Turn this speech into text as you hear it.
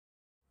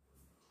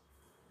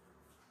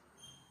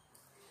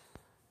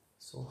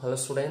So hello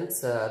students,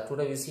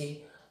 today we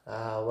see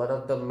one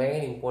of the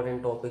main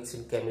important topics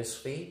in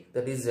chemistry,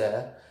 that is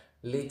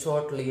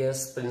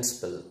Lechatliers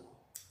principle.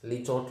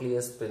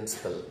 Lechatliers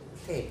principle.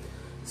 Okay,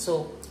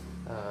 so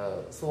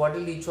what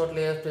is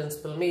Lechatliers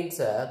principle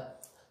means?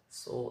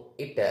 So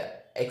it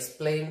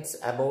explains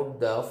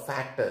about the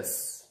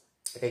factors.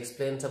 It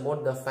explains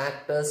about the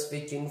factors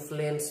which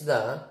influence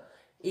the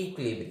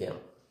equilibrium.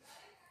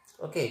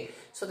 Okay,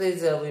 so there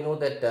is we know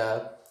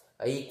that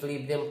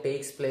equilibrium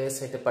takes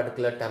place at a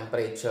particular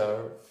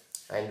temperature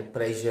and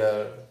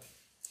pressure,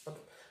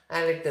 okay,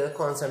 and at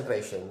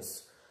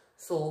concentrations.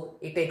 So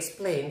it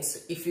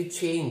explains if you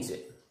change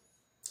it.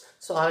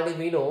 So already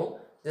we know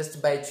just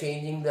by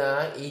changing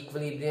the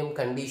equilibrium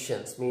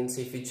conditions, means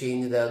if you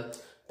change the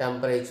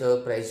temperature,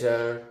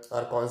 pressure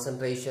or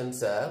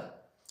concentrations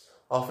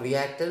of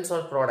reactants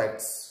or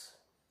products,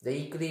 the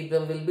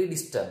equilibrium will be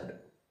disturbed.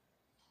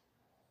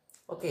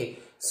 Okay,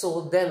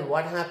 so then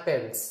what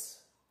happens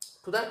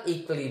to the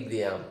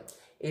equilibrium?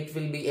 It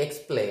will be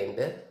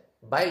explained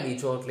by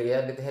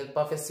Lechatlier with the help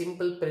of a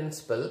simple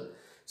principle.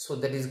 So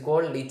that is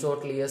called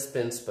Lechatlier's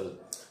principle.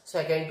 So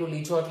again to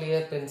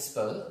Lechatlier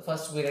principle,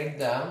 first we write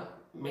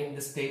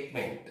the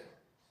statement.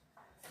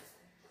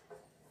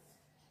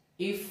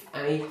 If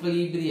an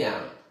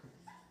equilibrium,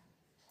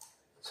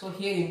 so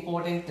here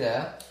important,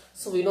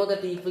 so we know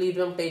that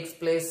equilibrium takes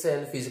place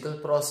in physical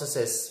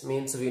processes,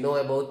 means we know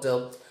about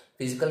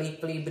physical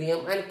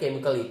equilibrium and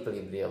chemical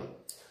equilibrium.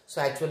 So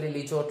actually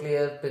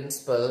Lechatlier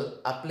principle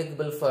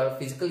applicable for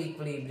physical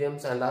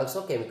equilibriums and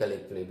also chemical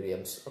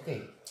equilibriums.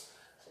 Okay,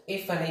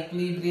 if an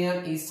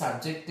equilibrium is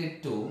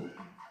subjected to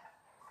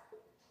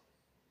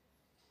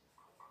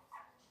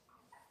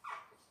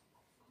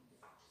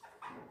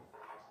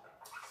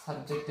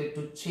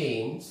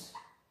change,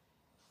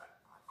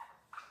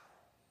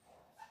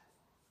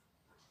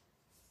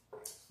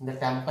 the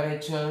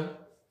temperature,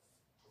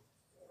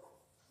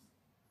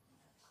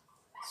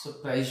 so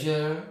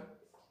pressure,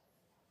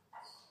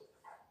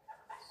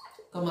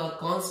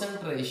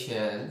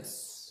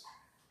 concentrations,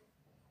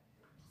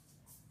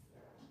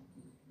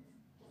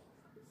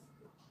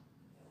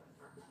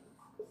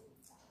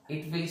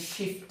 it will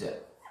shift.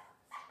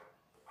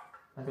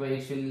 That way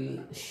it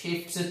will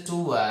shift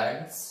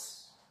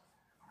towards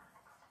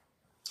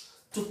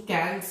to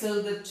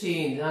cancel the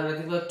change,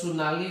 and to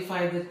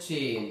nullify the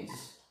change.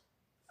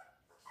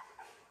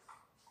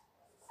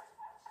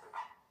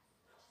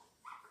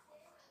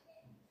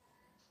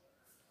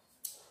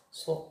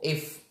 So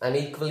if an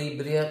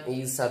equilibrium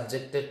is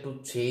subjected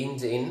to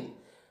change in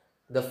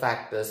the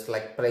factors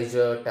like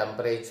pressure,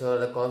 temperature,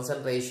 the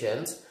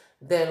concentrations,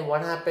 then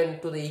what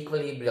happened to the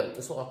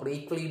equilibrium? So after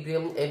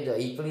equilibrium and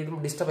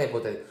equilibrium disturb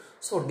ayipotadi.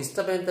 So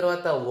disturb ayin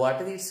tarvata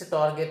what is its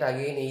target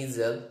again is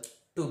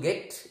to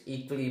get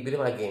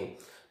equilibrium again,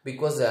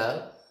 because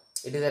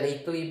it is an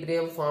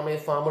equilibrium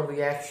formal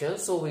reaction.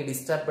 So we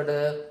disturbed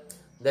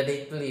that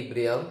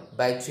equilibrium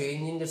by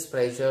changing its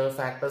pressure,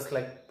 factors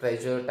like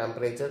pressure,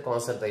 temperature,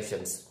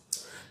 concentrations.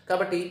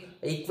 Kabatti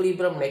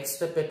equilibrium next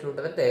step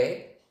eట్లుంటదంటే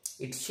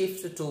it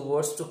shifts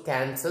towards to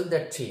cancel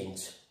that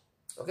change.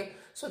 Okay,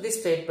 so this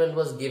statement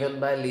was given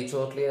by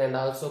Lechatlier and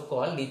also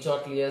called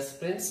Lechatlier's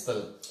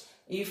principle.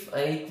 If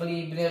an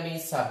equilibrium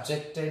is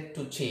subjected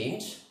to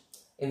change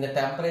in the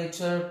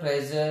temperature,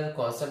 pressure,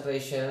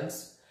 concentrations,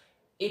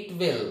 it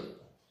will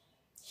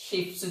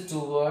shift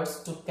towards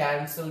to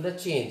cancel the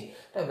change.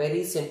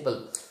 Very simple.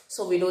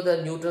 So we know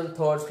the Newton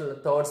third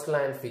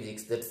law in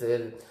physics.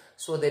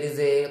 So there is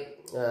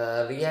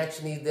a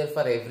reaction is there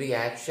for every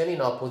action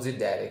in opposite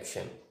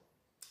direction.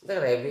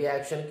 Every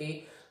action ki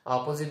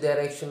opposite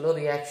direction lo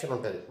reaction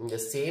untadi. In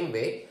the same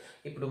way,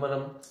 ఇప్పుడు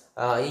మనం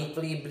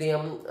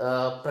equilibrium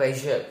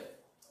pressure,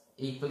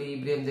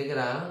 equilibrium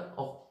దగ్గర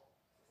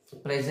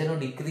pressure ను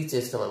decrease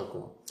చేస్తాం అనుకో.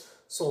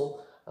 So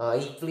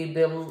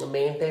equilibrium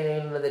maintain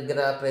అయిన దగ్గర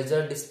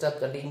pressure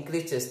disturb అంటే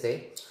increase చేస్తే,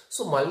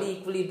 సో మళ్ళీ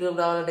ఈక్విలిబ్రియం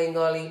రావాలంటే ఏం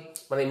కావాలి,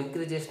 మనం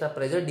ఇంక్రీజ్ చేసిన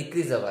ప్రెజర్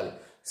డిక్రీజ్ అవ్వాలి.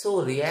 సో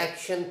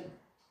రియాక్షన్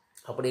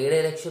అప్పుడు ఏ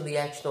డైరెక్షన్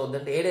రియాక్షన్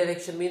అవుతుందంటే, ఏ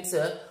direction means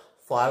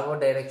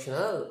forward direction,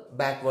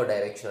 backward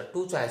direction,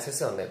 two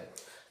choices ఉన్నాయి.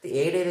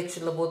 ఏ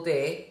డైరెక్షన్లో పోతే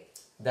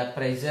the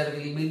pressure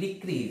will be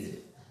decrease,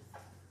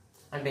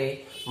 అంటే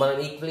మనం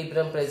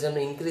ఈక్విలిబ్రియం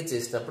ప్రెజర్ను ఇంక్రీజ్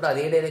చేసినప్పుడు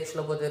అదే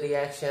డైరెక్షన్లో పోతే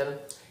reaction,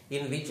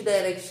 in which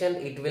direction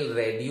it will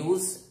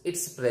reduce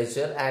its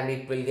pressure and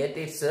it will get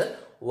its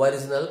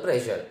original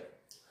pressure.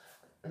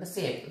 And the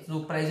same, so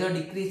pressure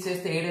decrease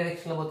cheste A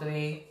direction lo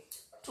potadi,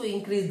 to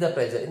increase the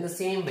pressure. In the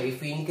same way, if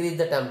we increase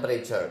the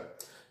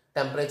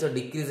temperature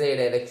decrease అయ్యే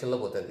direction lo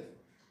potadi,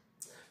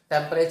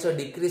 temperature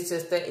decrease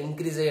cheste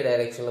increase అయ్యే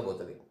direction lo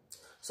potadi.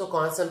 So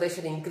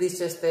concentration increase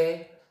cheste,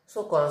 so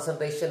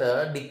concentration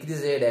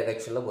decrease అయ్యే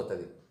direction lo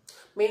potadi.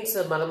 Means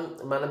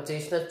మనం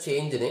చేసిన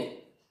change ni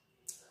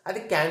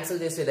అది cancel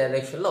చేసే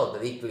డైరెక్షన్లో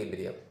ఉంటుంది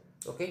equilibrium.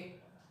 Okay,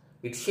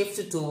 it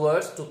shifts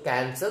towards to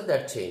cancel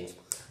that change.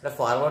 అంటే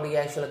forward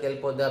రియాక్షన్లోకి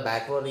వెళ్ళిపోద్దా,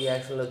 backward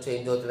రియాక్షన్లో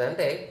change అవుతుంది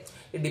అంటే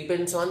it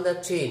depends on the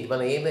change.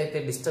 మనం ఏమైతే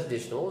డిస్టర్బ్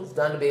చేసినామో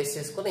దాన్ని బేస్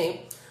చేసుకుని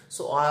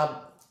సో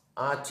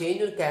ఆ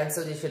చేంజ్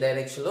క్యాన్సిల్ చేసే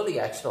డైరెక్షన్లో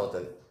రియాక్షన్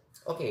అవుతుంది.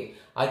 Okay,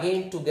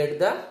 again to get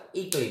the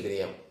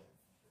equilibrium.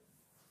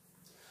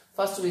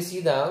 First we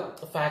see the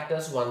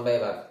factors one by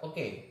one.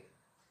 Okay,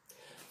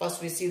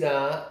 first we see the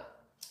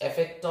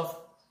effect of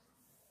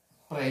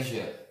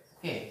pressure.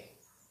 Okay.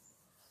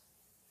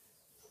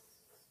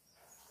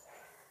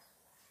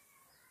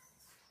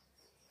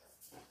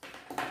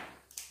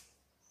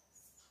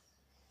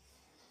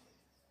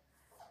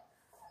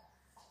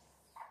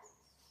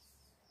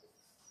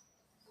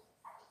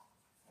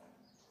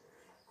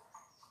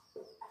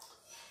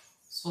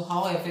 So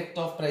how effect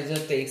of pressure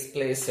takes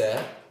place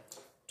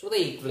to the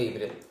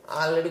equilibrium?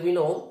 Already we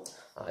know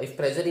if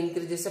pressure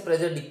increases,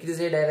 pressure decrease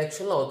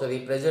direction lo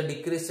avutadi. Pressure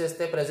decreases,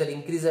 pressure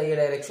increase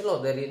direction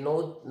lo. There is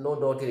no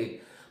doubt in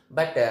it.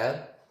 But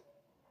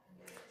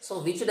so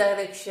which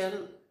direction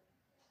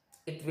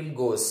it will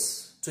goes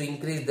to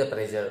increase the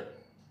pressure,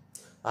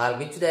 or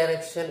which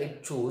direction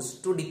it choose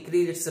to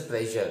decrease its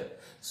pressure?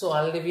 So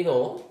already we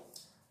know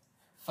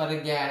for a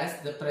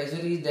gas the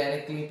pressure is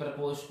directly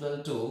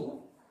proportional to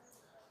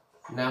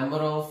number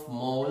of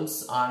moles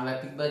or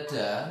nothing but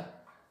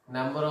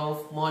number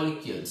of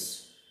molecules.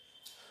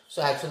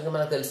 So actually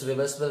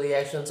reversible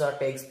reactions are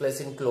takes place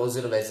in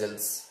closed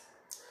vessels.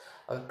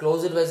 A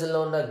closed vessel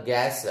on a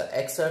gas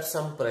exerts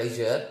some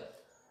pressure.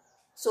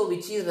 So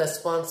which is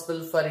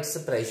responsible for its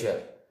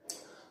pressure?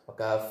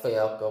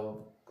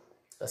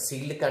 A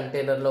sealed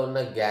container lo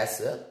unna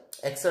gas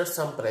exerts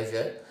some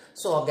pressure.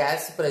 So a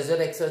gas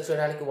pressure exerts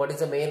cheyadaniki what is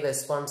the main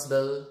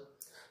responsible?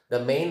 The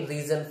main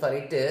reason for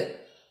it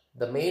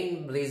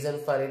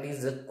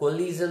is the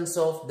collisions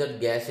of the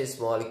gaseous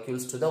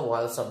molecules to the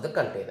walls of the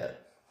container.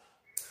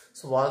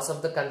 So walls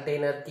of the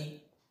container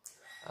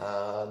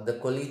the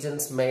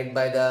collisions made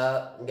by the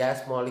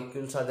gas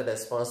molecules are the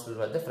responsible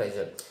for the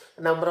pressure.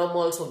 Number of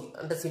moles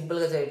ante simple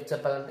ga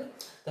cheppalante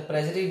the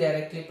pressure is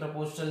directly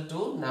proportional to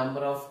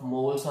number of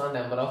moles or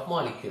number of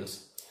molecules.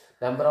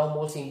 Number of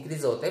moles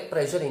increase hote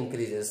pressure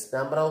increases.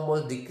 Number of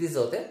moles decrease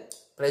hote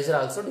pressure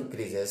also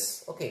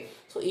decreases. Okay,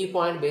 so e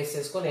point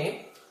basis kone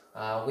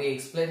we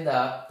explain the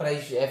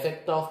pressure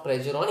effect of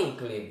pressure on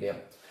equilibrium.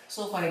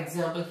 So for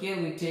example here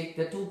we take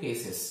the two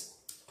cases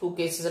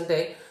ante.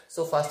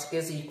 So first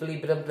case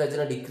equilibrium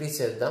pressure decrease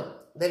cheddam,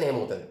 then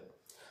emotadi.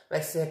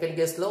 Next second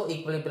case lo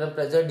equilibrium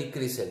pressure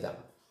decrease cheddam.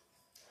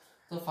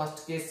 So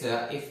first case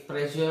if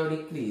pressure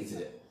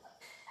decreased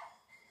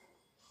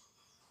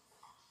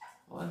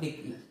or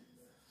decrease,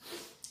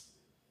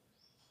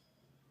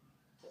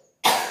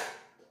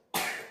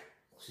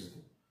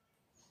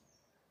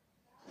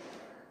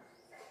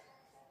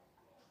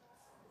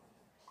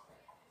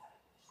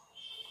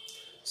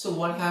 so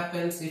what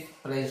happens if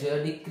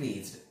pressure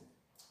decreased?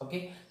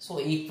 Okay, so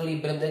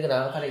equilibrium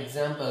for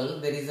example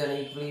there is an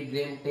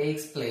equilibrium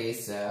takes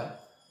place.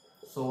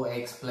 So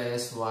x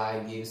plus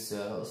y gives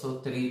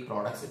so three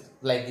products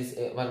like this.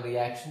 One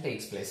reaction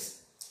takes place.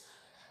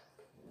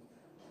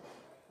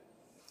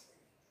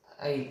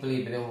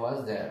 Equilibrium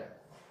was there.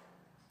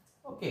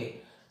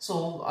 Okay, so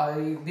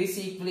this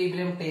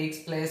equilibrium takes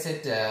place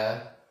at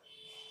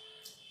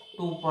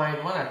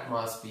 2.1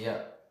 atmosphere.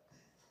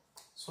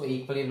 So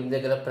equilibrium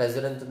దగ్గర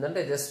pressure ఎంత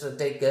ఉందంటే just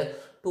take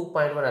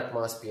 2.1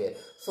 atmosphere.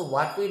 So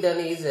what we done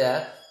is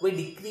we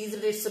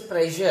decreased its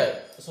pressure.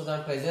 So the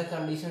pressure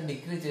condition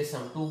decrease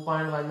chesam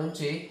 2.1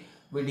 nunchi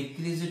we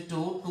decrease it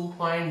to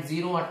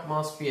 2.0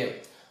 atmosphere.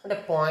 And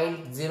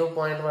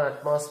 0.1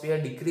 atmosphere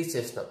decrease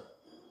chesam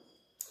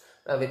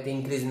with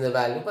increase in the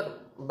value, but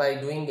by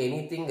doing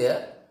anything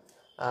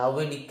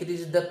we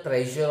decrease the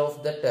pressure of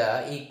that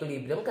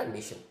equilibrium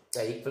condition.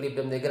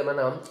 Equilibrium దగ్గర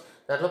మనం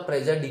దాంట్లో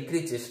pressure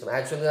decrease చేస్తాం.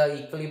 యాక్చువల్గా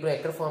equilibrium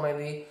ఎక్కడ form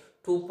అయింది?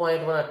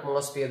 2.1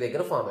 atmosphere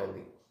దగ్గర form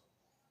అయింది.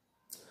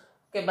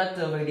 Okay, but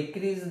we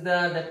decrease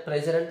that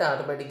pressure అంటే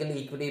automatically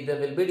equilibrium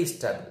will be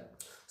disturbed.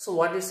 So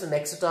what is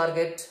next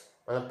target?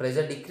 మనం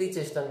ప్రెజర్ డిక్రీజ్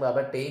చేసినాం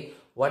కాబట్టి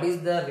what is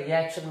the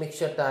reaction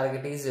mixture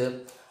target is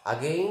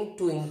again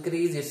to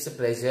increase it's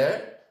pressure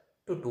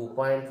to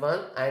 2.1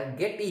 and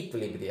get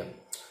equilibrium.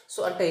 So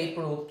అంటే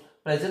ఇప్పుడు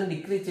pressure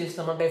decrease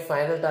చేసినామంటే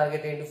final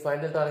target ఏంటి?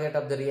 Final target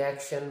of the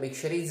reaction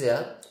mixture is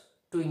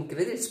to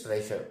increase it's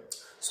pressure.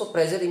 So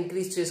pressure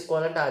increase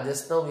చేసుకోవాలంటే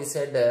just now we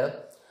said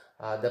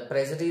the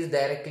pressure is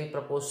directly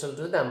proportional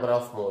to the number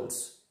of moles.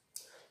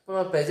 ఇప్పుడు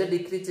మనం pressure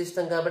decrease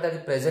చేస్తాం కాబట్టి అది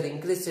pressure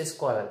increase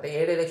చేసుకోవాలంటే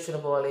ఏ direction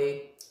పోవాలి?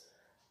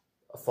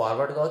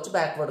 Forward కావచ్చు,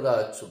 backward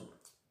కావచ్చు.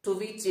 To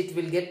which it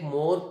will get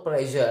more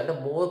pressure, అంటే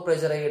మోర్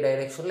ప్రెషర్ అయ్యే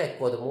డైరెక్షన్లో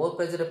ఎక్కువ అవుతుంది. మోర్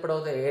ప్రెషర్ ఎప్పుడు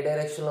అవుతుంది? ఏ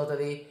డైరెక్షన్లో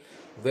అవుతుంది?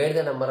 Wear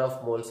the number of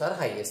moles are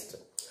highest.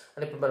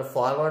 అంటే ఇప్పుడు మనం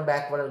ఫార్వర్డ్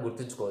బ్యాక్వర్డ్ అని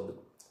గుర్తుంచుకోవద్దు.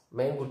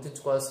 మెయిన్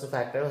గుర్తుంచుకోవాల్సిన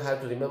factor have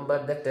to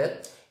remember that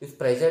if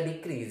pressure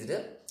decreased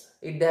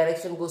it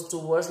direction goes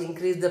towards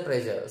increase the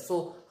pressure. So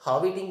how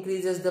it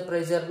increases the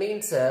pressure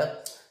means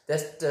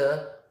just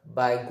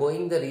by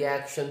going the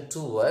reaction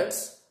towards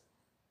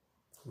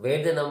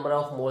where the number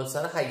of moles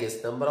are highest.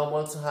 Number of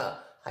moles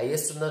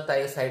highest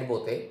ఉన్న side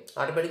పోతే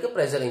ఆటోమేటిక్గా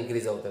pressure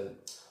increase అవుతుంది.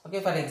 Okay,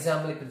 for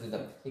example ఇక్కడ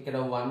చూద్దాం. ఇక్కడ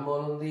 1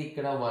 mole ఉంది,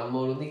 ఇక్కడ 1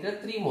 mole ఉంది, ఇక్కడ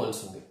 3 moles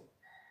ఉంది.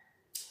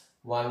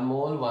 1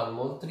 mole 1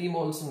 mole 3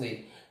 moles ఉంది.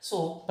 సో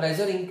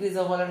ప్రెషర్ ఇంక్రీజ్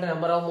అవ్వాలంటే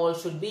number of moles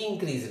should be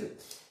increased.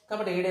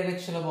 కాబట్టి ఏ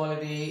డైరెక్షన్లో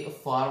పోవాలి,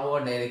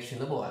 ఫార్వర్డ్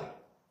డైరెక్షన్లో పోవాలి.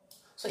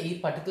 సో ఈ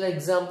పర్టికులర్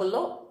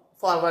ఎగ్జాంపుల్లో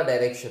ఫార్వర్డ్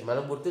డైరెక్షన్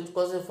మనం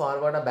గుర్తుంచుకోవాల్సిన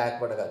ఫార్వర్డ్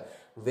బ్యాక్వర్డ్ కాదు,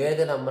 wear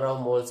the number of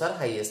moles are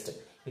highest.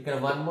 ఇక్కడ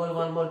 1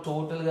 మోల్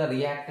టోటల్గా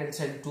రియాక్టెంట్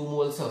సైడ్ 2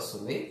 మోల్స్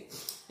వస్తుంది,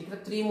 ఇక్కడ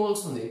 3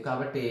 మోల్స్ ఉంది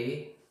కాబట్టి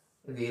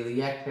ఇది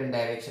రియాక్టెంట్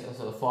డైరెక్షన్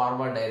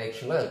ఫార్వర్డ్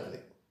డైరెక్షన్లో వెళ్తుంది.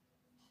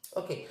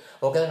 ఓకే,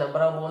 ఒకవేళ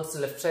number of moles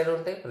left side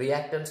ఉంటాయి,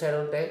 రియాక్టెంట్ సైడ్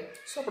ఉంటాయి,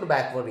 సో అప్పుడు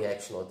బ్యాక్వర్డ్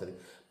రియాక్షన్ అవుతుంది.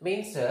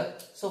 Means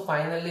so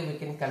finally we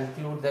can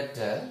conclude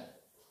that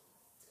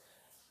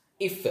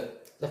if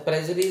the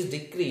pressure is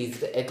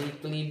decreased at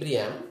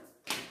equilibrium,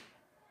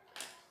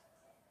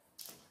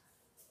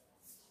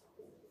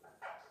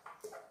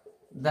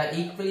 the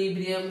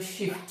equilibrium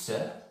shifts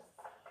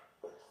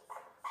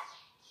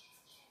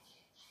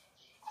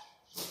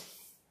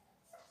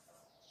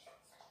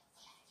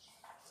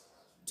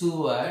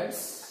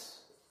towards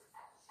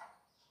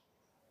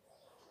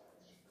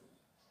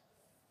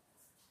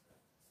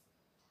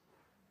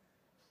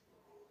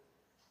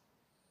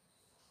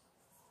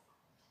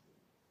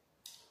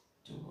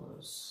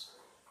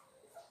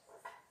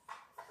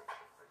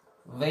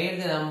where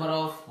the number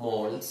of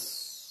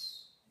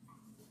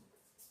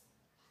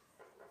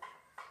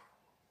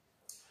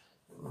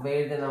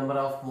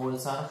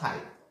moles are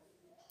high.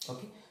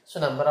 Okay, so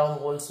number of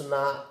moles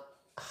unna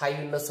high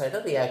unna side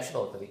reaction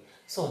avutadi.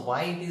 So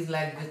why it is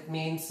like that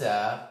means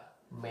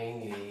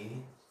mainly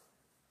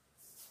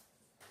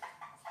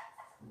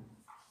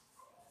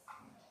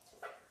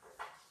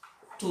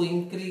to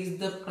increase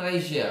the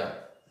pressure.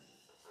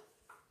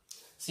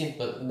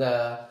 Simple.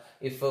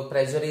 If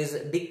pressure is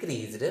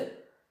decreased,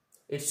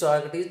 its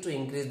target is to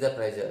increase the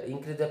pressure.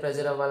 Increase the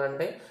pressure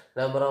avvalante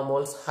number of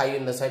moles high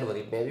in the side both,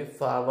 it may be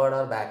forward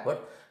or backward,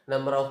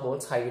 number of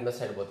moles high in the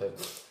side both.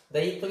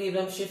 The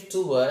equilibrium shift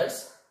towards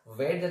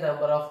where the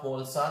number of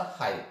moles are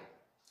high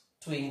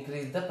to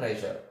increase the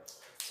pressure.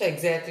 So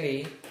exactly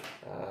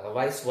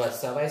vice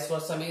versa. Vice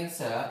versa means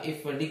if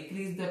we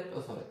decrease the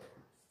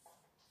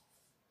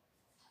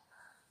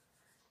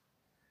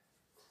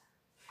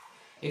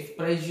if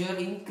pressure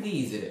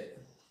increased,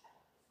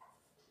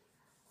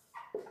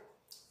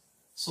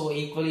 so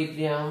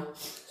equilibrium,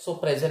 so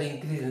pressure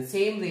increases,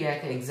 same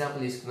reaction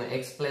example is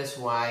x plus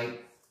y,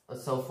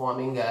 so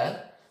forming a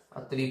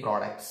 3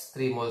 products,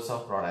 3 moles of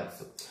products.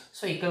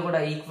 So ikkada kuda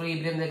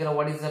equilibrium దగ్గర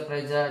what is the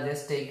pressure,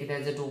 just take it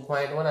as a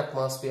 2.1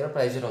 atmosphere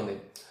pressure ఉంది.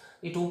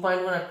 ఈ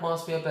 2.1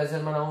 atmosphere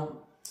pressure మనం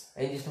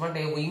ఏం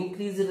చేస్తామంటే we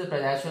increase the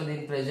pressure, actually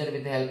the pressure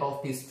with the help of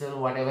piston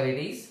whatever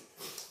it is,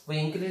 we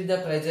increase the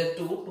pressure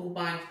to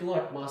 2.2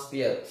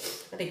 atmosphere.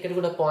 అంటే ఇక్కడ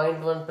కూడా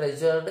 0.1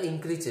 pressure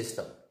increase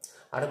చేస్తాం.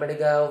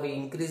 Automatically we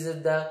increase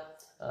the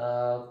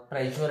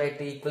pressure at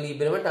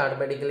equilibrium and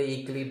automatically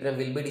equilibrium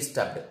will be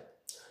disturbed.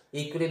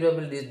 Equilibrium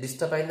will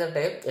disturb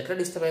ayindante etla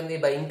disturb ayindi,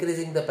 by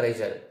increasing the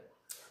pressure.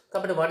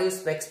 Kabatti what is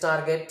next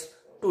target,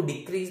 to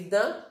decrease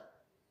the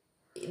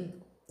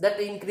that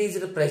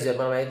increased pressure.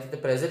 మనం అయితే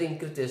pressure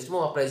increase చేస్తామో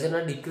ఆ pressure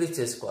ని decrease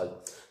చేసుకోవాలి.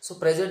 So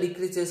pressure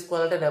decrease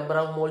చేసుకోవాలంటే number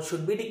of moles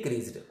should be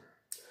decreased.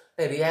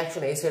 అంటే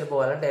reaction ఏ side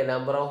పోవాలంటే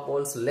number of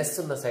moles less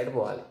ఉన్న సైడ్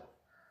పోవాలి.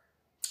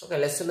 Okay,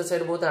 less in the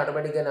side both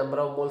automatically number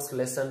of moles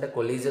less and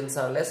collisions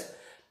are less,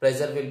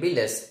 pressure will be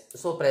less.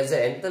 So pressure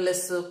enta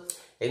less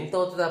enta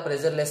avutadi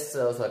pressure less,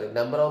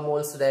 number of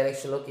moles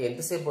direction loki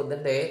enta sepu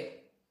podante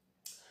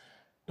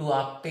to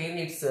obtain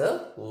its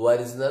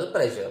original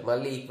pressure,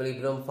 malli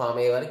equilibrium form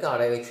aye variki aa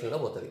direction lo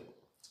potadi.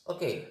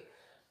 Okay,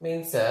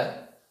 means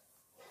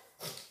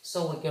so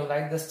we can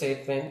write the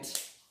statement,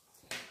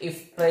 if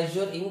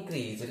pressure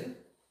increased,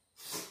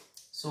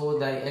 so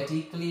the at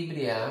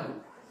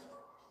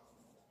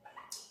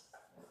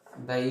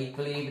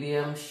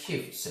equilibrium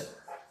shifts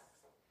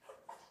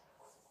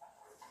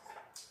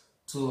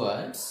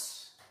towards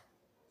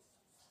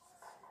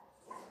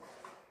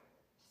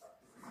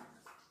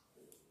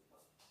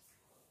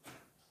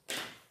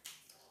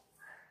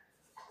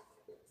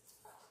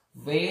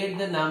where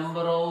the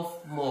number of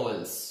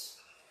moles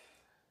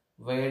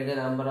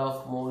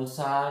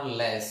are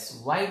less.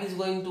 Why it is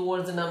going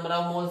towards the number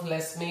of moles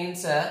less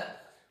means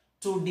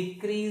to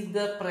decrease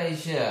the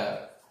pressure.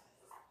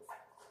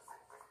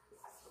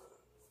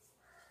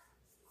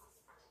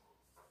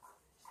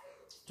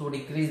 To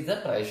decrease the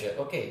pressure.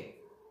 Okay,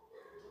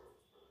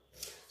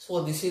 so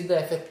this is the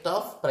effect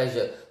of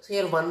pressure. So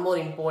here one more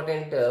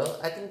important,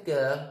 I think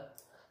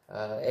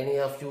any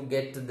of you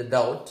get the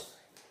doubt,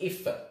 if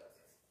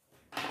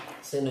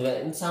so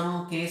in some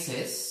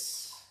cases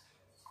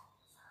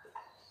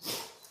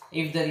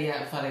if the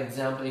for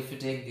example if you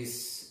take this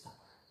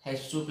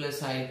H2 plus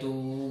I2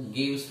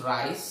 gives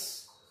rise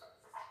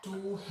to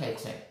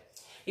HI,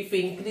 if you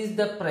increase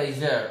the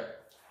pressure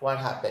what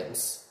happens,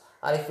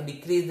 or if you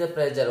decrease the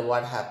pressure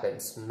what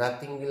happens,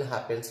 nothing will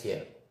happen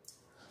here.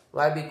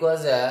 Why?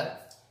 Because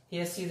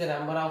here see the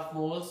number of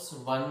moles,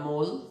 1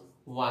 mole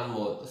 1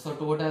 mole, so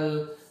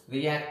total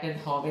reactant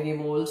how many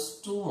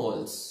moles, 2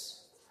 moles.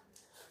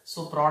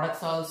 So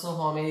products also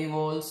how many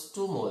moles,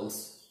 2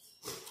 moles,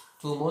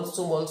 2 moles,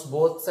 2 moles,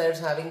 both sides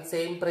having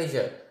same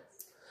pressure.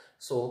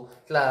 So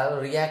ఇట్లా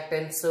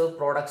reactants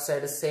product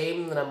side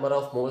same number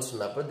of moles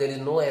ఉన్నప్పుడు there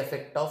is no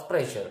effect of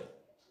pressure.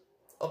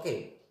 Okay,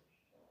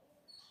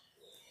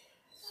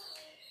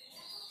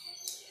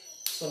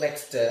 so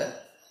next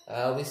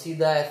we see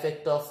the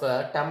effect of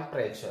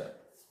temperature.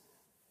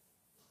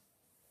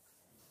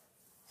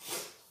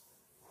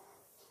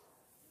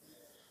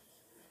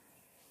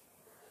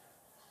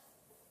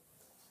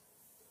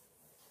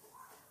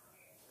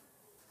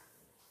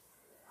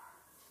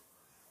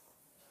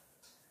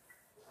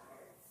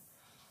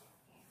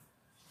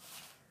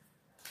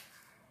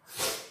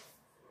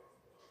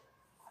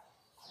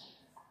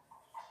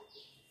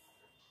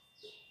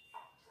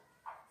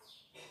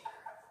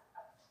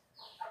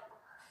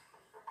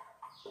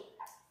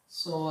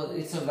 So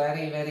it's a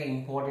very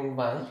important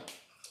one.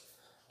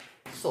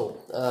 So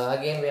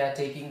again we are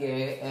taking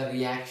a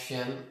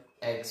reaction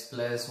x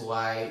plus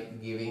y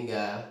giving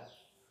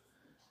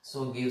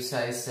gives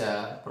us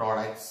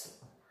products.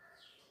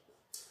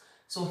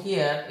 So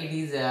here it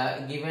is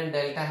given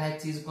delta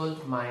H is equal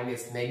to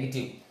minus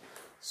negative.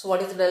 So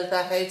what is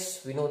delta H?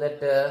 We know that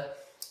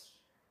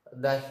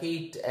the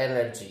heat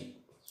energy,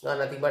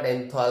 nothing but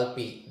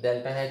enthalpy.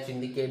 Delta H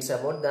indicates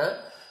about the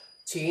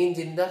change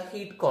in the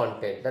heat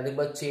content, nothing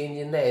but change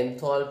in the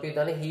enthalpy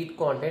than heat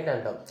content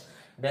antam.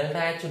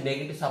 Delta H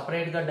negative,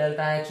 separate the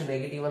delta H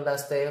negative and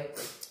that's the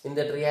in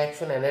that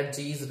reaction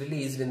energy is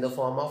released in the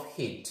form of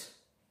heat.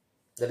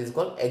 That is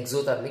called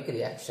exothermic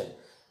reaction.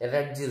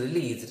 Energy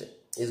released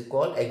is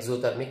called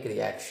exothermic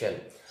reaction.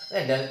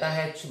 And delta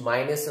H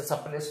minus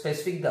separate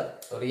specific the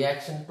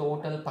reaction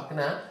total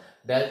pakna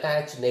delta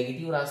H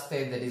negative raste,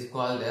 that is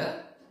called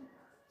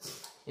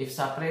if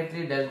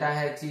separately delta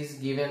H is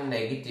given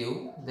negative,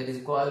 that is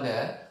called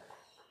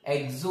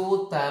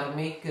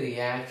exothermic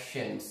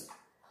reactions.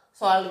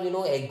 So all we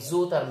know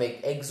exothermic,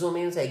 exo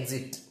means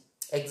exit,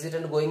 exit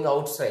and going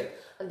outside,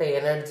 and the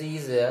energy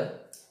is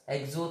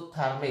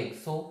exothermic.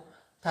 So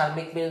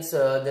thermic means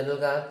general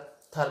ga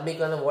thermic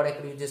and what I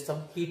could use just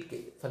some heat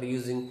for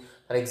using,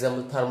 for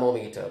example,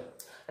 thermometer.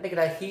 And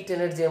ikkada heat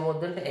energy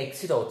emodante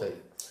exit avutadi,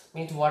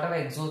 means what are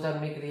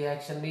exothermic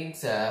reaction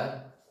means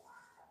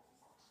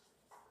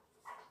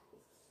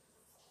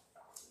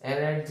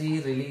energy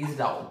released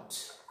out,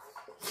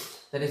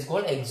 that is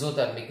called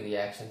exothermic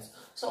reactions.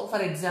 So for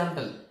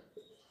example,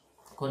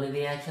 కొన్ని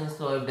reactions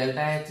లో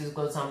delta H is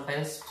called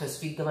sometimes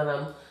specific గా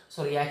మనం so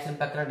reaction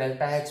పక్కన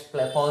delta H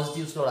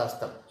positives లో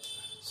రాస్తాం.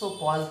 So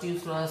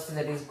positives లో రాస్తే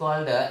that is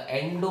called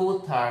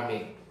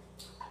endothermic.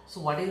 So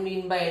what is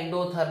mean by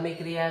endothermic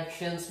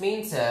reactions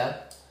means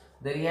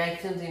the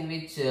reactions in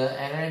which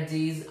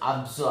energy is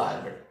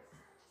absorbed.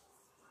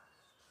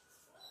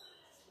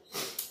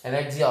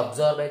 Energy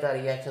absorbed by the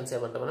reactions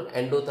ఏమంటాం మనం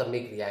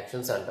endothermic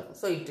reactions అంటాం.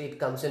 So it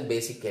comes in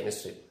basic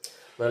chemistry,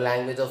 మన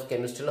language of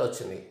కెమిస్ట్రీలో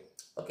వచ్చింది.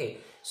 Okay,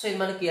 so ఇది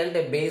మనకి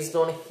అంటే based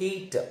on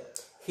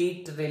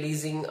heat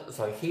releasing,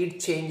 heat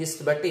changes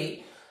బట్టి,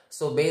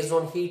 so based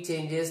on heat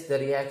changes the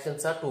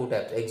reactions are two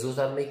types,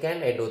 exothermic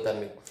and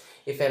endothermic.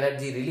 If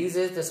energy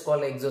releases, that's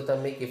called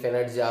exothermic. If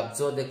energy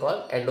absorbed, they call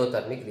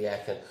endothermic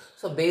reaction.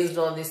 So based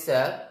on this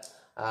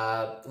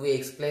we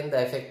explain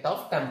the effect of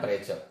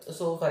temperature.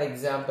 So for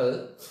example,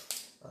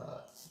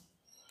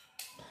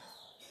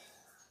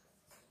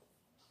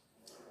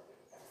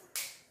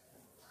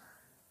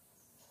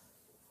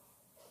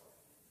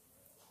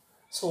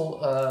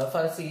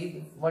 first see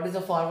what is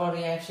the forward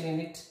reaction in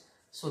it.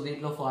 So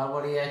the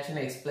forward reaction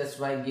x plus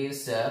y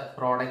gives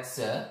products.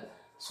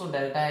 So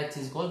delta H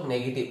is called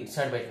negative. It's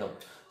not better now.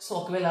 So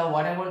okay,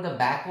 what about the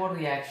backward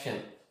reaction?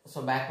 So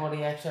backward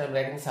reaction I'm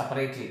writing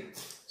separately.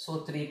 So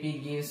 3p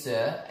gives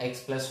x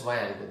plus y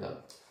అనుకుందాం.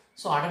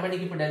 So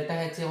automatic ఇప్పుడు delta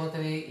H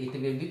ఏమవుతుంది, it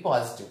will be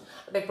positive.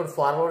 అంటే ఇప్పుడు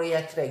forward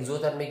reaction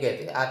exothermic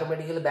అయితే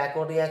automatically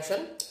backward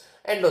reaction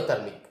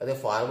endothermic. అదే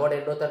forward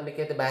endothermic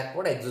అయితే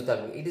backward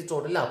exothermic. It is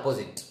totally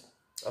opposite.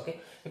 Okay,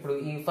 ఇప్పుడు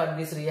ఈ ఫర్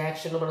దిస్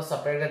రియాక్షన్ మనం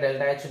సపరేట్గా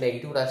delta H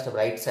negative రాసినాం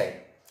right side,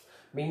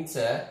 means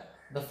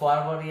the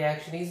forward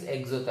reaction is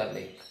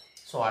exothermic.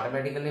 So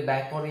automatically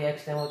backward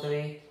reaction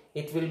ఏమవుతుంది,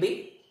 it will be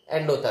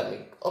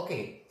endothermic. Okay,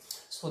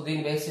 so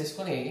దీన్ని base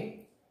చేసుకొని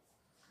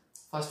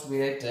first we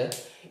write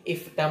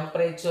if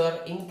temperature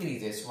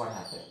increases what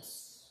happens.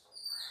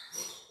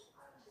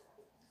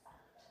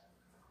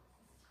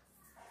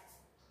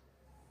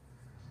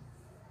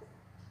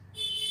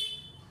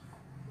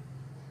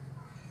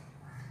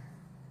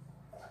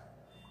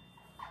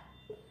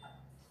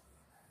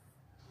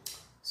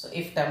 So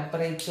if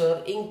temperature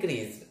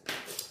increase,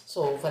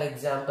 so for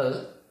example,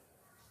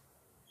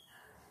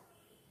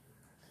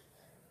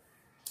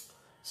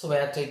 so we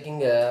are taking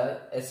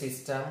a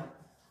system.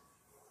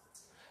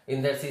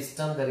 In that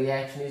system the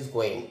reaction is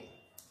going.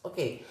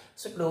 Okay,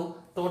 so ఇప్పుడు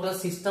total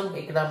system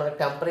ఇక్కడ మన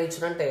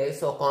temperature అంటే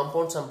so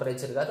compound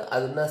temperature కాదు,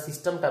 అది ఉన్న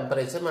system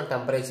temperature మనం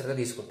టెంపరేచర్గా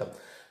తీసుకుంటాం.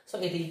 So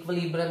ఇది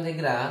ఈక్విలిబ్రియం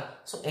దగ్గర,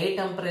 సో ఏ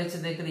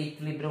టెంపరేచర్ దగ్గర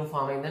ఈక్విలిబ్రియం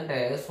ఫామ్ అయిందంటే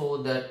so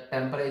the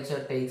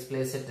temperature takes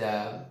place at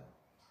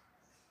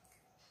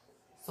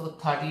so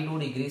 32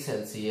 degrees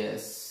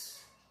Celsius.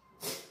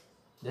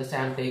 Just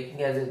I'm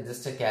taking as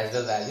just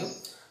casual value.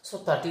 So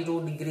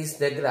 32 degrees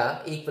దగ్గర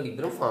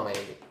ఈక్విలిబ్రియం ఫామ్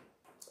అయింది.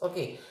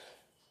 Okay,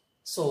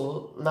 so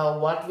now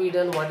what we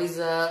done, what is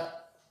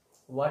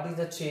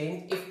the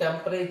change if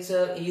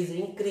temperature is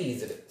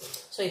increased?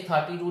 So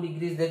 32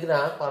 degrees దగ్గర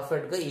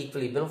perfect గా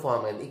equilibrium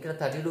form అయింది. ఇక్కడ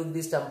 32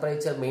 degrees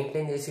temperature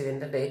maintain చేసేది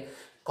ఏంటంటే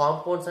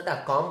compounds, అంటే ఆ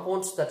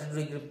కాంపౌండ్స్ 32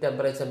 degree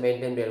టెంపరేచర్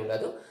మెయింటైన్ చేయడం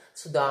కాదు.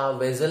 సో దా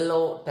వెజల్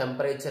లో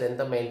టెంపరేచర్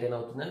ఎంత మెయింటైన్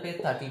అవుతుంది అంటే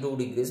 32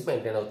 degrees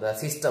మెయింటైన్ అవుతుంది ఆ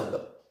సిస్టమ్ లో.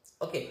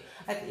 ఓకే,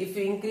 అయితే if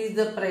increase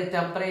the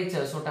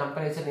temperature, so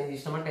temperature ఏం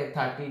చేసినామంటే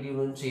 30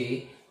 నుంచి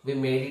we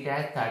made it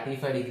at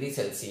 35 degrees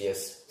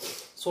Celsius.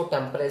 So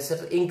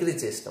temperature increase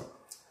చేస్తాం.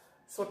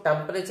 సో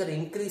టెంపరేచర్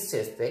ఇంక్రీజ్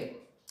చేస్తే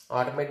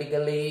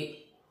automatically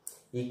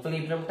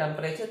equilibrium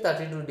temperature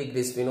 32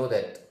 degrees, we know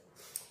that.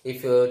 If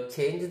you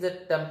change the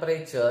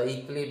temperature,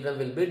 equilibrium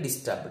will be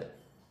disturbed.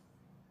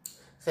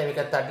 So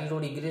ఇక్కడ 32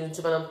 degrees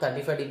నుంచి మనం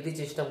 35 degrees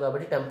చేసినాం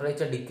కాబట్టి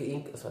temperature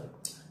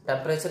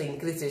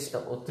increase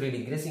చేసినాం, 3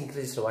 degrees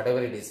increase చేసినాం, what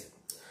ever it is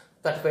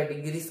 35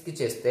 degrees కి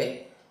చేస్తే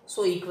so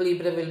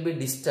equilibrium will be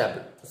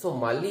disturbed. So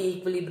మళ్ళీ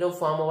ఈక్విలిబ్రియం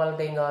ఫామ్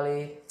అవ్వాలంటే ఏం కావాలి,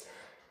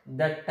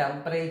 the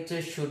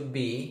temperature should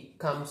be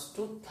comes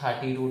to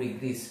 32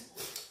 degrees.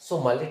 So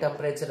మళ్ళీ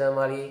టెంపరేచర్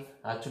అవ్వాలి,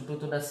 ఆ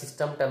చుట్టూతున్న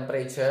సిస్టమ్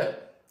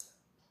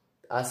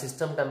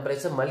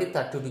టెంపరేచర్ మళ్ళీ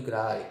 32కి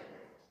రావాలి.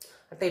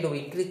 అంటే నువ్వు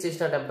ఇంక్రీజ్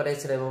చేసిన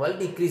టెంపరేచర్ ఏమవ్వాలి,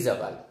 డిక్రీజ్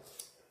అవ్వాలి.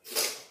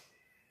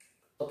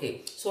 ఓకే,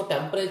 సో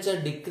టెంపరేచర్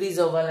డిక్రీజ్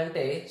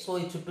అవ్వాలంటే సో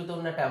ఈ చుట్టూతో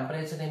ఉన్న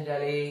టెంపరేచర్ ఏం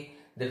చేయాలి,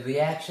 the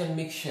reaction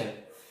mixture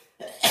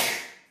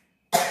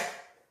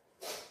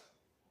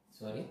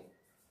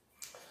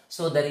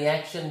so the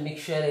reaction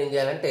mixture ఏం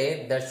చేయాలంటే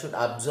that should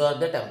observe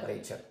the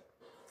temperature.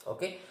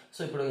 Okay, so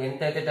ఇప్పుడు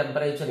ఎంతైతే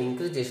టెంపరేచర్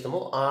ఇంక్రీజ్ చేసినామో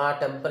ఆ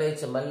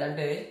టెంపరేచర్ మళ్ళీ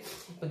అంటే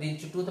ఇప్పుడు దీని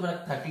చుట్టూ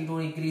మనకు 32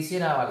 degrees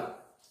రావాలి.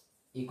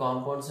 ఈ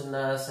కాంపౌండ్స్ ఉన్న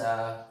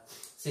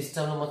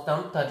సిస్టమ్ మొత్తం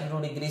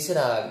 32 degrees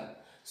రావాలి.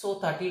 సో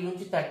 30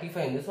 నుంచి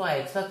 35 ఉంది. సో ఆ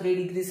ఎక్స్ట్రా 3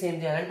 degrees ఏం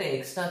చేయాలంటే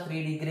extra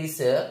 3 degrees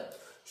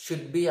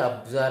should be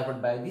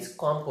observed by this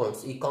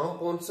compounds. ఈ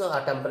కాంపౌండ్స్ ఆ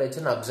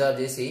టెంపరేచర్ని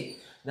అబ్జర్వ్ చేసి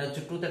దాని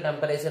చుట్టూతో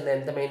టెంపరేచర్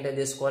ఎంత మెయింటైన్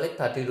చేసుకోవాలి,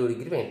 32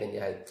 degree మెయింటైన్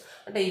చేయాలి.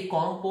 అంటే ఈ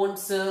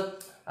కాంపౌండ్స్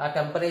ఆ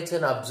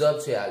టెంపరేచర్ని అబ్జర్వ్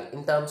చేయాలి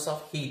in terms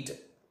of heat,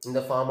 in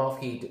the form of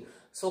heat.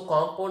 So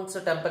compounds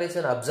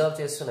temperature observe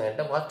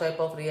చేస్తున్నాయంటే what type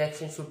of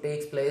reaction should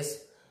takes place,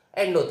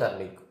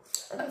 endothermic.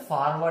 అంటే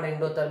forward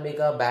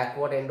ఎండోథర్మికా,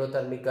 backward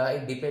ఎండోథర్మికా,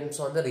 it depends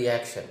on the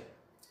reaction.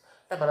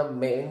 అంటే మనం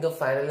మెయిన్గా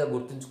ఫైనల్గా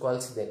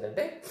గుర్తుంచుకోవాల్సింది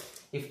ఏంటంటే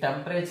if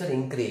temperature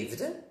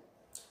increased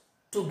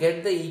to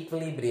get the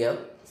equilibrium,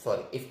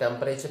 if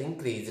temperature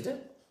increased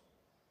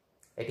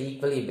at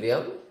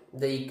equilibrium,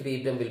 the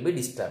equilibrium will be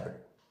disturbed.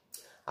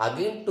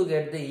 Again, to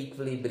get the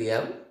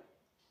equilibrium,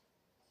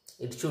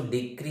 it should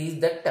decrease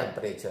the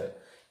temperature.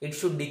 It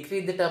should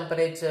decrease the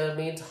temperature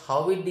means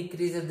how it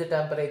decreases the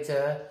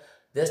temperature,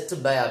 just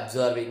by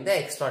observing the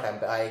extra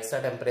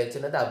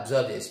temperature and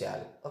observe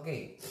cheyali. Okay,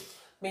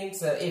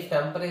 means if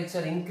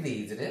temperature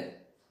increased,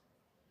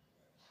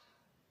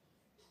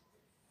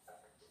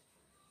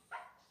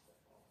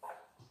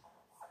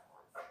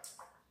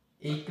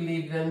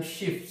 equilibrium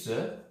shifts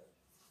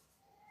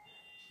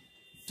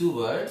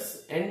towards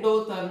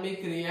endothermic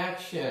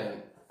reaction.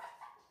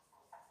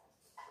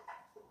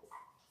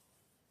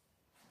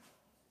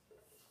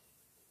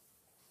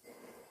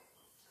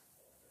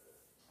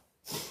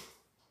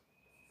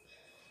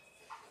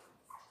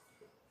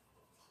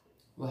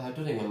 We have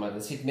to remember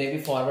this. It may be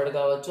forward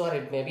kavachu or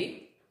it may be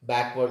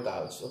backward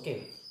kavachu. Okay,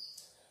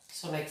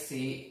 so next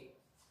see,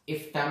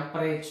 if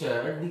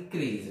temperature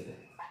decreased,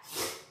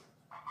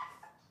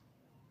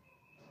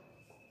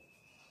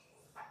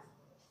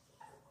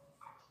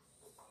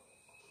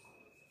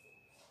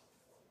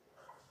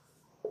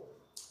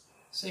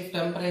 so if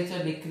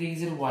temperature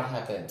decreases, what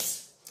happens?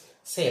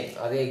 Same,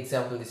 other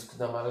example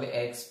తీసుకుందాం మళ్ళీ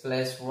x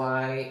plus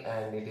y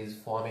and it is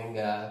forming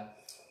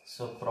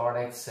so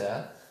products.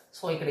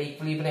 So ఇక్కడ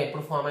equilibrium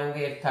ఎప్పుడు form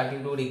అయింది,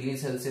 32 degrees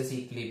Celsius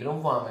equilibrium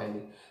form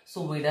అయింది. So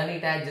we done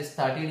it at just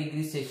 30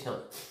 degrees చేసినాం.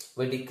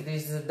 We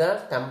decreased the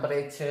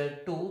temperature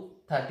to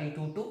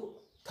 32 to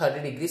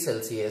 30 degrees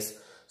Celsius.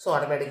 So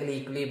automatically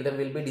equilibrium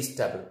will be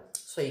disturbed.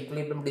 So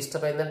equilibrium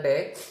disturb అయిందంటే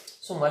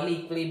so మళ్ళీ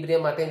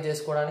equilibrium attend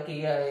చేసుకోవడానికి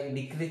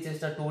decrease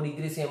చేసిన 2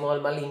 degrees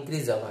ఏమవ్వాలి, మళ్ళీ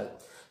increase అవ్వాలి.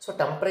 So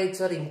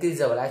temperature increase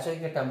అవ్వాలి.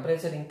 యాక్చువల్గా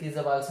టెంపరేచర్ ఇంక్రీజ్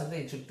అవ్వాల్సిందే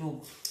ఈ చుట్టూ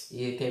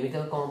ఈ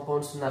కెమికల్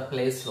కాంపౌండ్స్ ఉన్న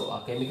ప్లేస్లో, ఆ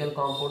కెమికల్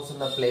కాంపౌండ్స్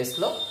ఉన్న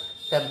ప్లేస్లో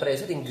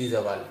టెంపరేచర్ ఇంక్రీజ్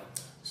అవ్వాలి.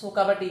 సో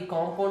కాబట్టి ఈ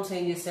కాంపౌండ్స్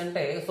ఏం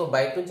చేస్తాయంటే సో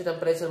బయట నుంచి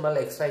టెంపరేచర్ మళ్ళీ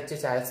ఎక్స్ట్రా ఇచ్చే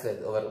ఛాన్స్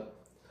లేదు ఎవరు.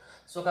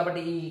 సో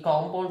కాబట్టి ఈ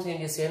కాంపౌండ్స్ ఏం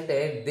చేస్తాయంటే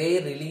they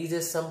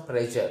releases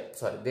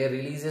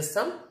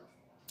some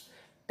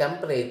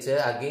temperature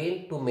again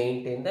to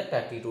maintain the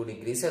 32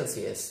 degrees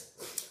Celsius.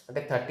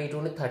 అంటే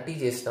 32ని 30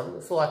 చేస్తాం.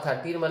 సో ఆ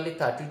 30ని మళ్ళీ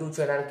 32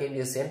 చేయడానికి ఏం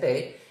చేస్తాయి అంటే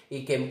ఈ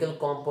chemical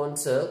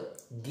compounds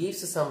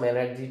gives some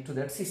energy to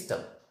that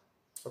system.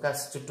 ఒక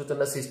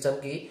చుట్టూతున్న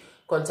సిస్టమ్కి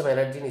కొంచెం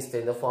ఎనర్జీని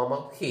ఇస్తాయి in the form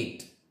of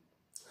heat.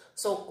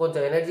 So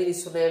కొంచెం ఎనర్జీని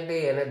ఇస్తున్నాయంటే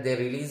they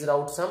release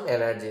out some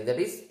energy,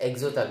 that is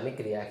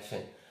exothermic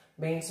reaction.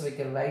 Means we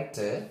can write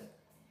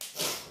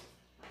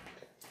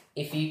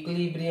if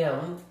equilibrium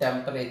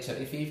temperature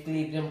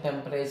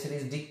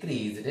is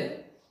decreased,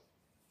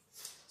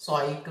 so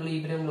ఆ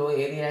ఈక్విలిబ్రియంలో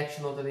ఏ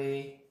reaction అవుతుంది?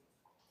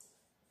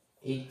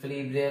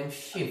 Equilibrium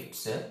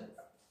shifts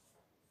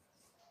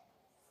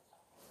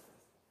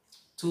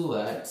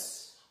towards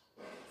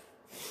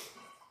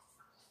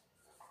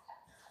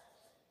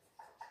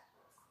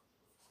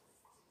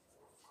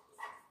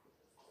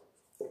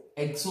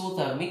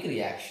exothermic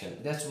reaction.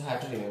 Just you have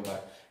to remember,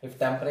 if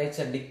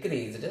temperature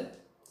decreased,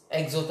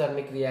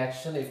 exothermic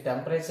reaction. If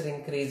temperature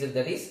increased,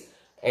 that is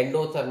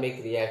endothermic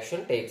reaction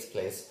takes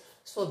place.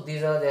 So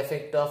these are the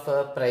effect of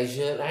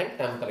pressure and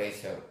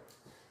temperature.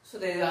 So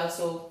there is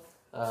also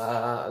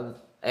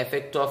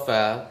effect of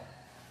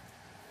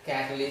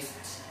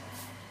catalyst,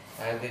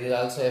 and there is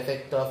also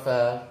effect of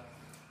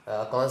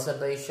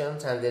concentrations,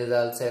 and there is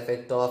also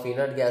effect of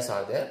inert gas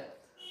are there.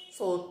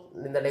 So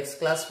in the next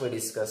class we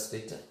discussed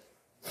it.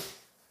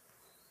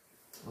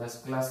 Next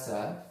class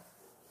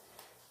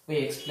we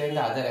explain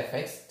the other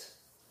effects.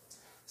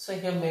 So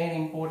here main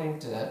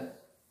important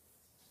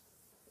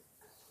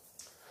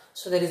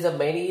so there is a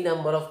many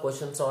number of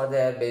questions are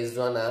there based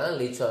on a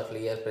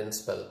Lechatlier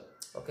principle.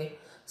 Okay,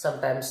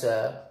 sometimes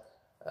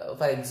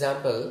for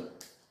example,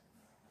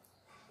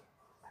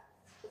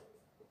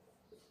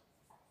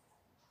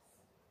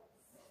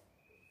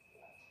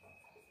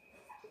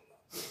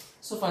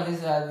 so for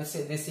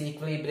this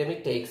equilibrium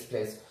it takes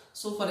place.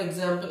 So for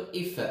example,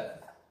 if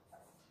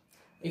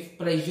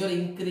pressure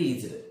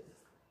increased,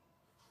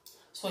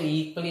 so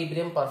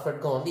equilibrium perfect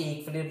ga undi.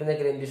 Equilibrium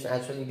దగ్గర ఏం చేసిన,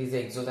 actually it is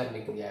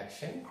exothermic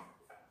reaction,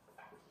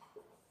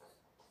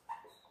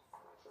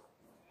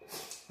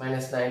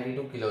 minus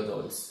 92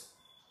 kilojoules.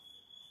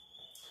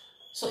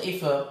 So if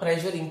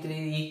pressure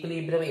increase,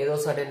 equilibrium ఏదో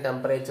certain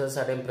temperature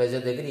certain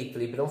pressure దగ్గర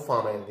equilibrium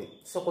form అయింది.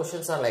 So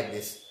questions are like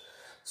this.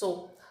 So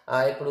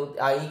ఇప్పుడు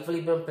ఆ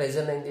equilibrium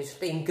pressure ఏం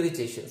చేస్తే ఇంక్రీజ్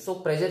చేసి, సో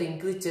ప్రెజర్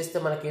ఇంక్రీజ్ చేస్తే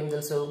మనకేం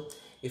తెలుసు,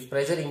 if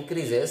pressure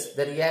increases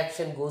the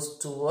reaction goes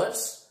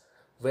towards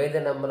wear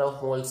the number of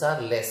moles are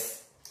less.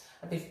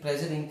 అంటే ఇఫ్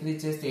ప్రెజర్ ఇంక్రీజ్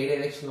చేస్తే ఏ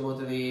డైరెక్షన్లో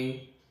పోతుంది,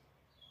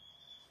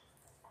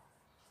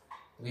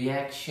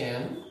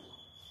 reaction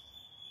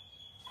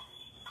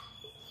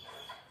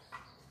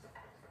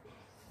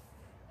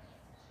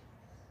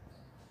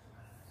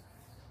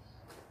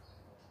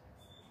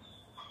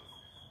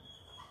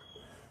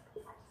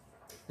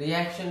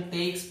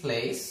takes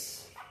place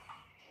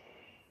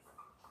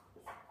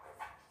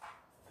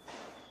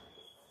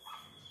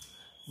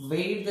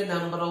where the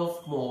number of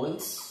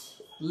moles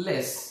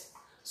less.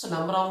 So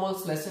number of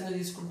moles less అని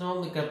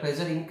తీసుకుంటున్నాం, ఇక్కడ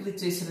pressure increase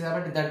చేసింది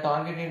కాబట్టి దాని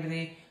టార్గెట్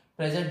ఏంటిది,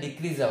 ప్రెజర్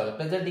డిక్రీజ్ అవ్వాలి.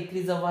 ప్రెజర్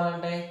డిక్రీజ్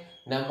అవ్వాలంటే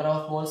నెంబర్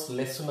ఆఫ్ మోల్స్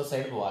లెస్ ఉన్న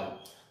సైడ్ పోవాలి.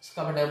 సో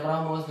కాబట్టి నెంబర్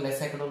ఆఫ్ మోల్స్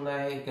లెస్ ఎక్కడ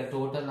ఉన్నాయి, ఇక్కడ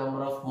టోటల్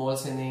నెంబర్ ఆఫ్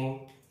మోల్స్ అని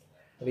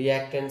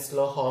రియాక్టెంట్స్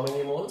లో how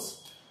many moles,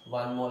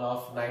 1 mole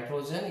of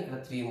nitrogen, ఇక్కడ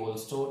 3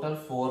 moles, total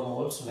 4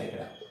 moles ఉన్నాయి.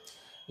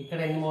 ఇక్కడ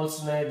ఎన్ని మోల్స్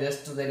ఉన్నాయి,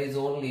 just there is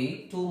only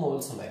 2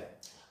 moles ఉన్నాయి.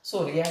 సో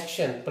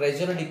రియాక్షన్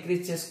ప్రెషర్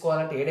డిక్రీజ్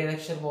చేసుకోవాలంటే ఏ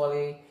డైరెక్షన్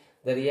పోవాలి,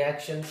 the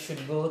reaction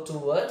should go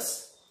towards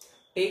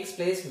takes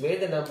place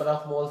where the number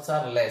of moles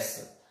are less.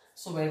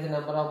 So where the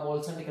number of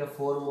moles అంటే ఇక్కడ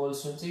 4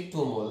 moles నుంచి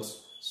 2 moles.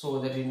 So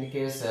that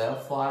indicates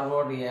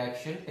forward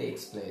reaction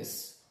takes place.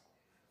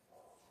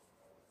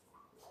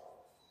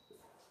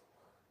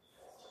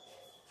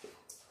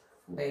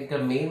 అంటే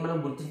ఇక్కడ main మనం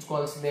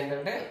గుర్తుంచుకోవాల్సింది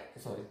ఏంటంటే,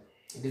 sorry,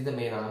 it is the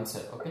main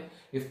answer. Okay,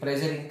 if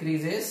pressure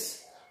increases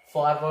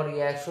forward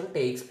reaction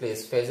takes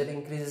place. Pressure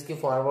increases కి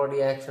forward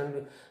reaction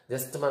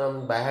just మనం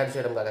బైహార్డ్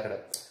చేయడం కాదు, అక్కడ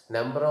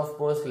నెంబర్ ఆఫ్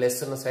మోల్స్ లెస్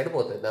ఉన్న సైడ్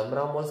పోతుంది. నెంబర్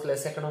ఆఫ్ మోల్స్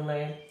లెస్ ఎక్కడ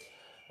ఉన్నాయి,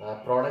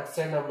 product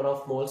side number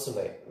of moles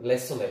ఉన్నాయి,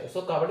 లెస్ ఉన్నాయి.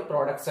 సో కాబట్టి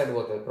ప్రోడక్ట్ సైడ్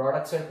పోతుంది.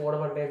 ప్రోడక్ట్ సైడ్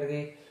పోవడం అంటే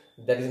ఏంటిది,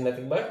 that is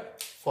nothing but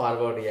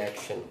forward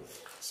reaction.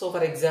 So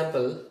for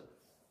example,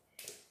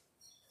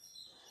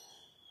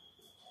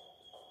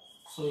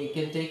 so you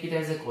can take it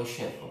as a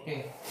question. Okay,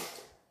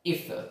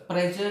 if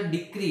pressure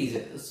decrease,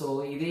 so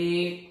ఇది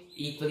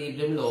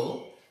equilibrium లో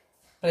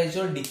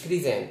pressure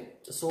decrease అయింది.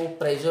 So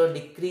pressure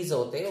decrease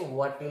అవుతే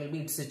what will be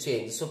it's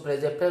change. So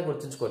pressure ఎప్పుడైనా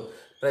గుర్తుంచుకోండి,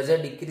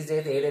 pressure decrease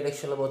అయితే ఏ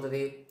direction లో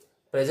పోతుంది,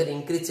 pressure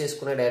increase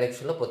చేసుకునే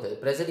డైరెక్షన్ లో పోతుంది.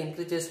 ప్రెషర్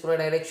ఇంక్రీజ్ చేసుకునే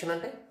డైరెక్షన్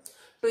అంటే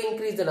to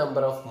increase the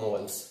number of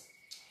moles.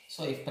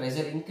 So if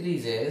pressure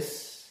increases,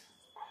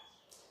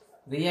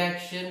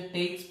 reaction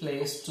takes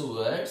place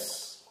towards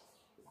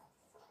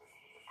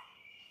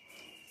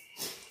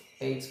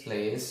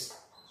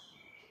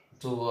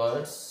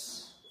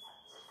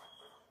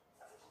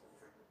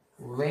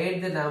where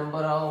the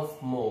number of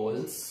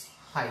moles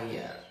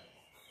higher.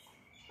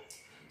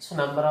 So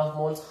number of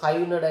moles high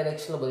ఉన్న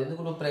direction లో పోతుంది.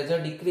 ఎందుకు, నువ్వు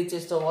ప్రెషర్ డిక్రీజ్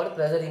చేస్తావు కాబట్టి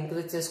pressure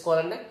increase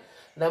చేసుకోవాలంటే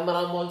number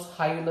of moles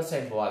high ఉన్న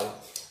side పోవాలి.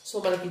 సో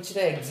మనకి ఇచ్చిన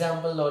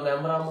ఎగ్జాంపుల్ లో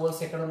నెంబర్ ఆఫ్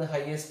మోల్స్ ఎక్కడ ఉంది,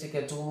 హైయెస్ట్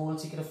ఇక్కడ 2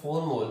 moles, ఇక్కడ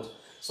 4 moles.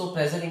 సో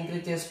ప్రెషర్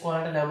ఇంక్రీజ్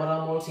చేసుకోవాలంటే నెంబర్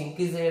ఆఫ్ మోల్స్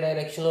ఇంక్రీజ్ అయ్యే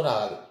డైరెక్షన్ లో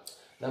రావాలి.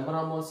 నెంబర్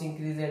ఆఫ్ మోల్స్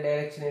ఇంక్రీజ్ అయ్యే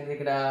డైరెక్షన్ ఏంటి,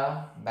 ఇక్కడ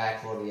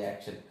backward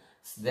reaction.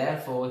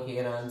 Therefore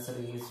here answer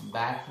is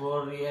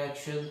backward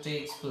reaction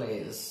takes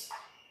place.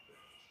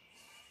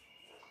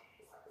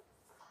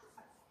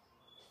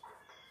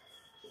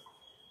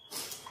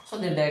 So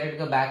నేను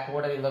డైరెక్ట్గా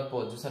బ్యాక్వర్డ్ అని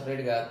ఇవ్వకపోవచ్చు,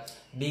 సపరేట్గా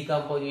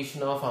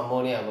డీకంపోజిషన్ ఆఫ్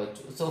అమోనియా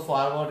అవ్వచ్చు. సో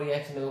ఫార్వర్డ్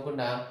రియాక్షన్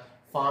ఇవ్వకుండా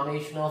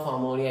ఫార్మేషన్ ఆఫ్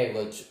అమోనియా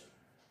ఇవ్వచ్చు.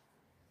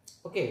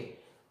 Okay,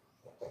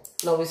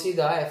 Now we see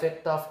the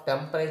effect of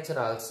temperature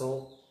also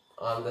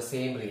on the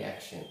same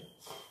reaction.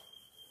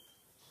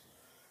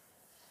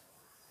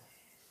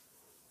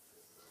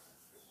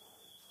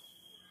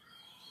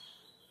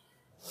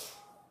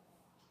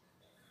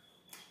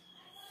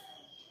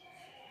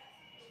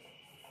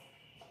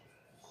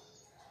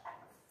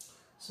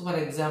 So for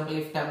example,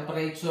 if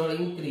temperature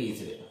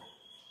increased,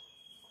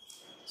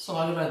 so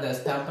all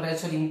brothers,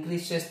 temperature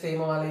increase cheste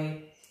emavali,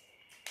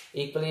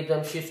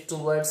 equilibrium shift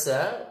towards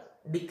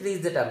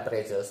decrease the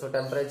temperature. So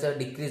temperature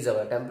decrease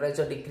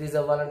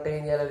అవ్వాలంటే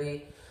ఏం చేయాలి,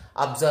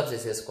 observe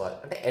చేసేసుకోవాలి,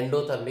 అంటే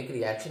endothermic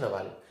reaction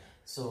అవ్వాలి.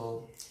 So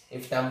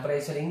if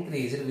temperature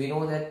increase, we know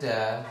that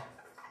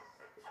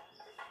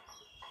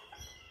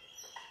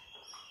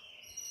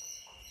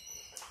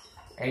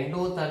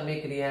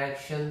endothermic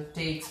reaction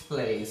takes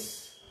place.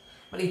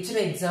 మరి ఇచ్చిన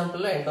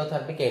ఎగ్జాంపుల్లో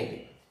endothermic ఏంటి,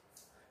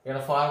 ఇక్కడ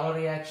forward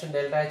reaction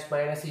delta H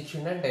minus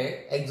ఇచ్చిందంటే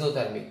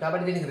ఎగ్జోథర్మిక్,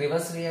 కాబట్టి దీనికి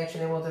రివర్స్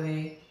రియాక్షన్ ఏమవుతుంది,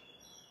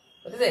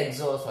 అది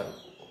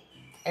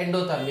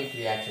endothermic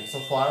reaction. So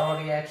forward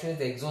reaction is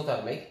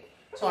exothermic,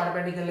 so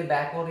automatically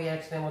backward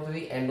reaction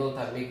ఏమవుతుంది,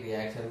 endothermic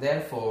reaction.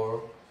 Therefore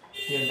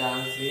here the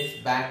answer is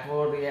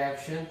backward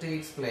reaction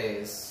takes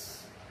place.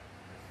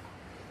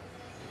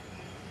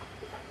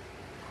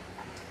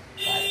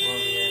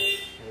 Backward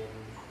reaction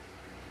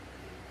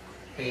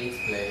takes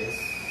place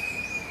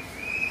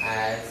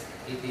as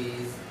it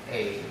is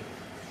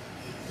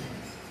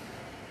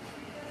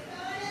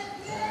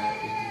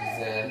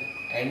an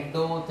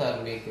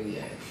endothermic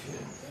reaction.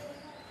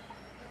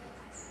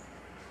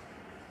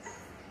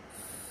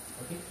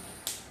 Okay.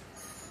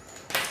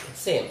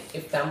 Same,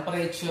 if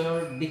temperature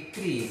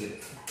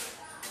decreased,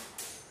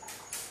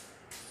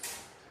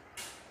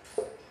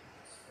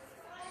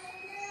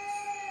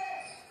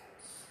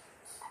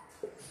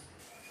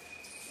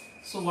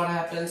 so what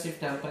happens if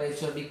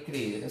temperature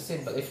decrease?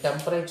 Simple, if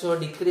temperature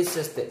decrease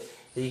చేస్తే,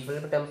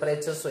 equal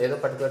temperature, so ఏదో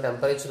particular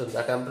temperature ఉంది,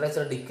 ఆ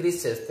temperature decrease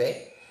చేస్తే,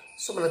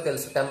 so మనకు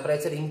తెలుసు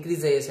temperature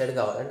increase అయ్యే side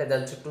కావాలి, అంటే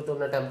దాని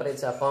చుట్టూతున్న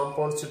టెంపరేచర్, ఆ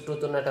కాంపౌండ్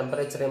చుట్టూతున్న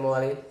టెంపరేచర్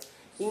ఏమవ్వాలి,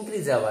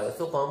 ఇంక్రీజ్ అవ్వాలి.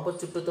 సో కాంపౌండ్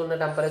చుట్టూతున్న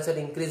టెంపరేచర్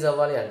ఇంక్రీజ్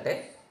అవ్వాలి అంటే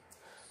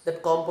that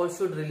compound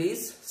should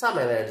release some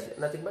energy,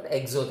 nothing but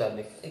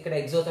exothermic. ఇక్కడ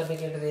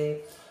ఎగ్జోథర్మిక్ ఏంటిది,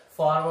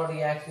 ఫార్వర్డ్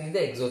రియాక్షన్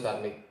ఇది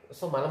ఎగ్జోథర్మిక్.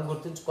 సో మనం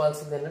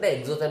గుర్తుంచుకోవాల్సింది ఏంటంటే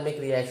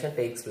ఎగ్జోథర్మిక్ రియాక్షన్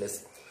టేక్స్ ప్లేస్.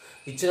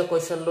 ఇచ్చిన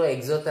క్వశ్చన్లో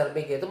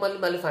ఎగ్జోథర్మిక్ ఏదో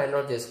మళ్ళీ ఫైండ్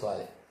అవుట్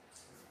చేసుకోవాలి.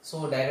 So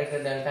direct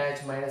delta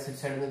H minus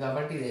ఇచ్చాడు ఉంది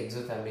కాబట్టి ఇది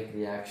ఎగ్జోథర్మిక్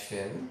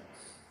రియాక్షన్.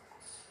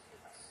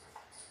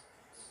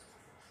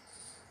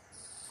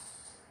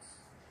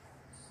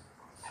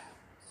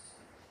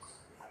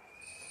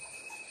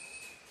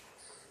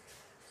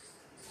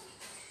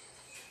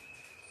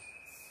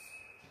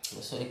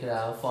 So ఇక్కడ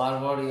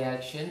forward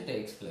reaction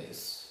takes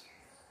place.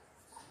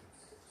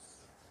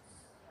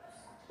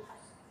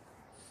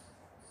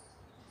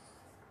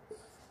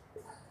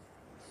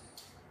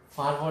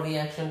 Forward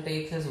reaction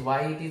takes place, why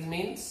it is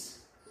means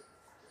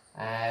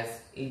as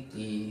it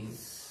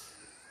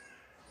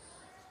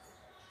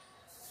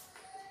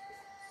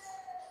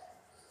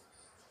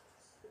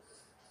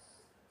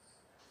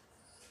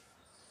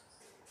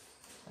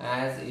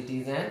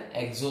is an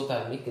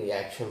exothermic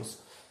reaction.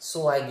 So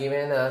I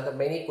given the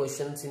many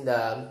questions in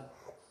the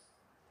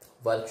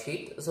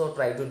worksheet, so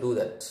try to do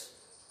that.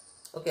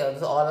 Okay,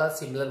 so all are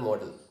similar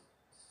model.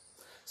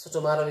 So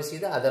tomorrow we see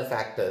the other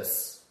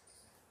factors.